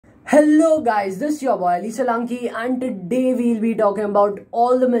Hello guys, this is your boy Solanki and today we'll be talking about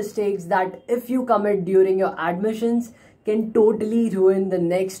all the mistakes that if you commit during your admissions can totally ruin the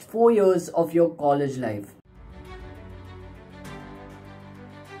next 4 years of your college life.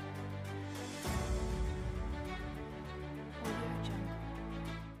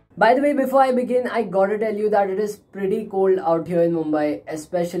 By the way, before I begin, I gotta tell you that it is pretty cold out here in Mumbai,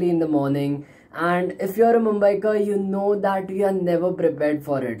 especially in the morning. And if you're a Mumbaiker, you know that we are never prepared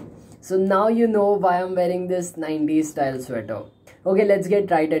for it. So now you know why I'm wearing this 90s style sweater. Okay, let's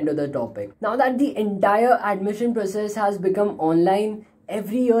get right into the topic. Now that the entire admission process has become online,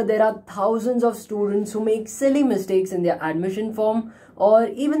 every year there are thousands of students who make silly mistakes in their admission form or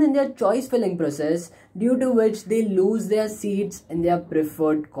even in their choice filling process, due to which they lose their seats in their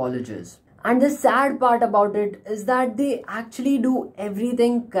preferred colleges. And the sad part about it is that they actually do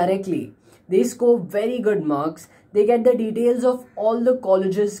everything correctly. They score very good marks, they get the details of all the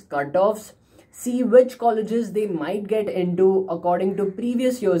colleges' cutoffs, see which colleges they might get into according to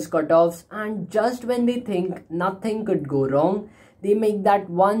previous year's cutoffs, and just when they think nothing could go wrong, they make that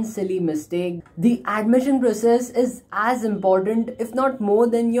one silly mistake. The admission process is as important, if not more,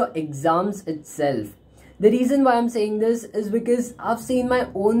 than your exams itself. The reason why I'm saying this is because I've seen my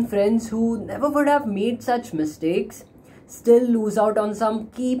own friends who never would have made such mistakes still lose out on some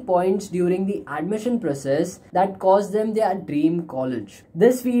key points during the admission process that cost them their dream college.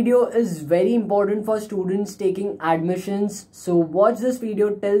 This video is very important for students taking admissions, so watch this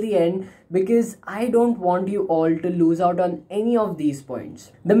video till the end because I don't want you all to lose out on any of these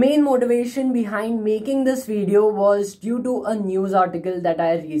points. The main motivation behind making this video was due to a news article that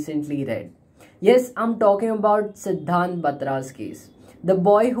I recently read. Yes, I'm talking about Siddhant Batra's case. The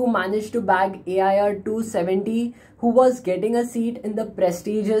boy who managed to bag AIR 270, who was getting a seat in the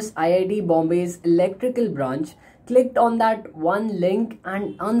prestigious IIT Bombay's electrical branch, clicked on that one link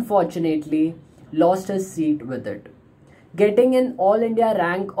and unfortunately lost his seat with it. Getting an All India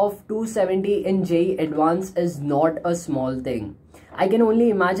rank of 270 in JEE Advanced is not a small thing. I can only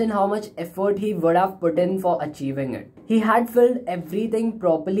imagine how much effort he would have put in for achieving it. He had filled everything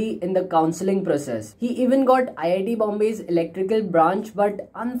properly in the counselling process. He even got IIT Bombay's electrical branch, but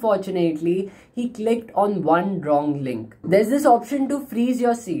unfortunately, he clicked on one wrong link. There's this option to freeze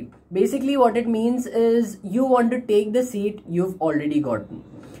your seat. Basically, what it means is you want to take the seat you've already gotten.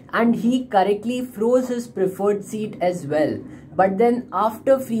 And he correctly froze his preferred seat as well. But then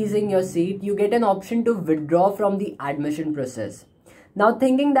after freezing your seat, you get an option to withdraw from the admission process. Now,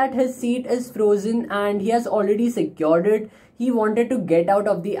 thinking that his seat is frozen and he has already secured it, he wanted to get out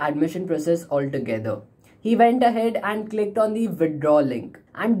of the admission process altogether. He went ahead and clicked on the withdraw link.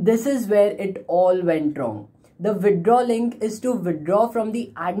 And this is where it all went wrong. The withdraw link is to withdraw from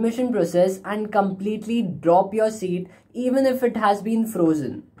the admission process and completely drop your seat even if it has been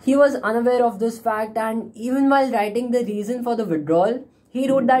frozen. He was unaware of this fact, and even while writing the reason for the withdrawal, he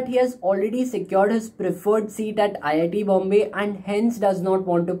wrote that he has already secured his preferred seat at IIT Bombay and hence does not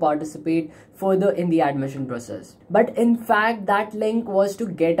want to participate further in the admission process. But in fact, that link was to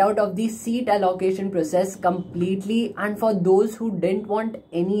get out of the seat allocation process completely and for those who didn't want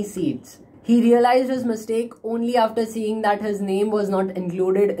any seats. He realized his mistake only after seeing that his name was not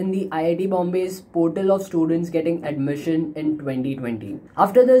included in the IIT Bombay's portal of students getting admission in 2020.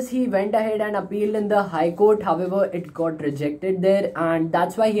 After this, he went ahead and appealed in the High Court. However, it got rejected there, and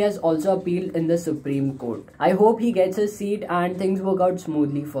that's why he has also appealed in the Supreme Court. I hope he gets his seat and things work out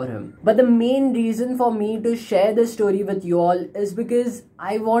smoothly for him. But the main reason for me to share this story with you all is because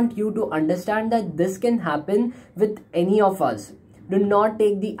I want you to understand that this can happen with any of us. Do not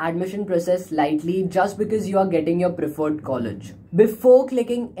take the admission process lightly just because you are getting your preferred college. Before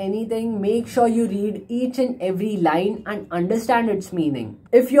clicking anything, make sure you read each and every line and understand its meaning.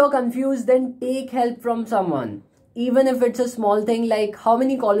 If you're confused, then take help from someone. Even if it's a small thing like how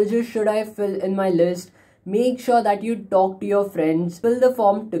many colleges should I fill in my list, make sure that you talk to your friends, fill the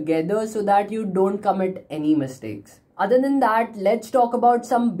form together so that you don't commit any mistakes. Other than that, let's talk about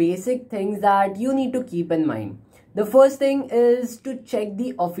some basic things that you need to keep in mind. The first thing is to check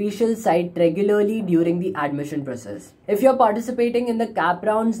the official site regularly during the admission process. If you're participating in the CAP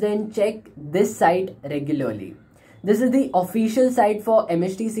rounds, then check this site regularly. This is the official site for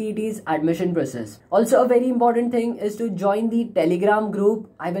MHT CET's admission process. Also, a very important thing is to join the Telegram group.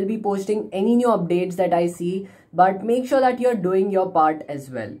 I will be posting any new updates that I see, but make sure that you're doing your part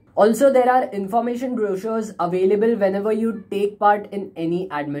as well. Also, there are information brochures available whenever you take part in any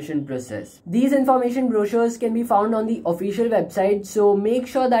admission process. These information brochures can be found on the official website, so make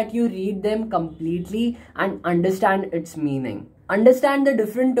sure that you read them completely and understand its meaning. Understand the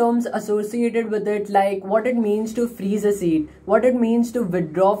different terms associated with it, like what it means to freeze a seat, what it means to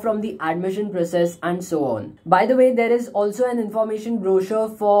withdraw from the admission process, and so on. By the way, there is also an information brochure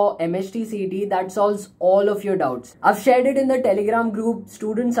for MHT CET that solves all of your doubts. I've shared it in the Telegram group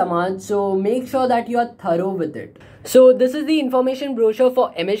Student Samaj, so make sure that you are thorough with it. So this is the information brochure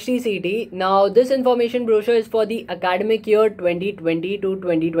for MHT CET. Now this information brochure is for the academic year 2020 to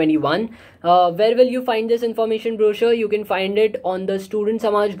 2021. Where will you find this information brochure? You can find it on the Student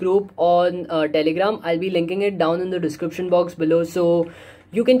Samaj group on Telegram. I'll be linking it down in the description box below, so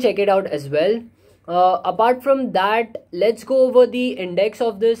you can check it out as well. Apart from that, let's go over the index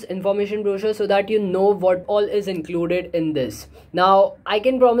of this information brochure so that you know what all is included in this. Now, I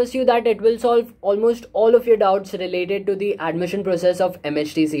can promise you that it will solve almost all of your doubts related to the admission process of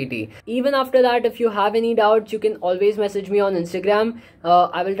MHT CET. Even after that, if you have any doubts, you can always message me on Instagram.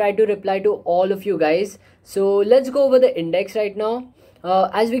 I will try to reply to all of you guys. So let's go over the index right now.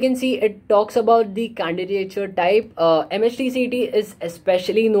 As we can see, it talks about the candidature type. MHT CET is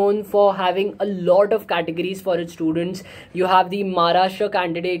especially known for having a lot of categories for its students. You have the Maharashtra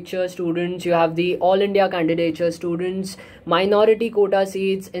candidature students, you have the All India candidature students, minority quota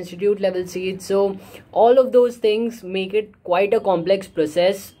seats, institute level seats. So all of those things make it quite a complex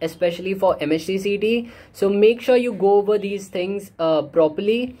process, especially for MHT CET. So make sure you go over these things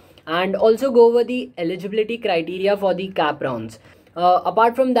properly, and also go over the eligibility criteria for the cap rounds.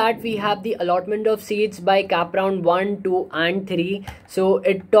 Apart from that, we have the allotment of seats by cap round 1, 2 and 3. So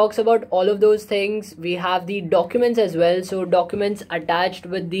it talks about all of those things. We have the documents as well, so documents attached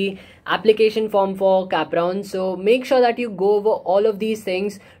with the application form for cap round. So make sure that you go over all of these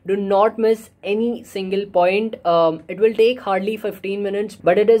things. Do not miss any single point. It will take hardly 15 minutes,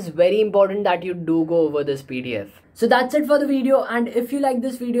 but it is very important that you do go over this PDF. So that's it for the video, and if you like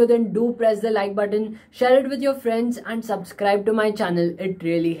this video, then do press the like button, share it with your friends and subscribe to my channel. It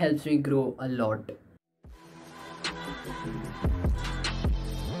really helps me grow a lot.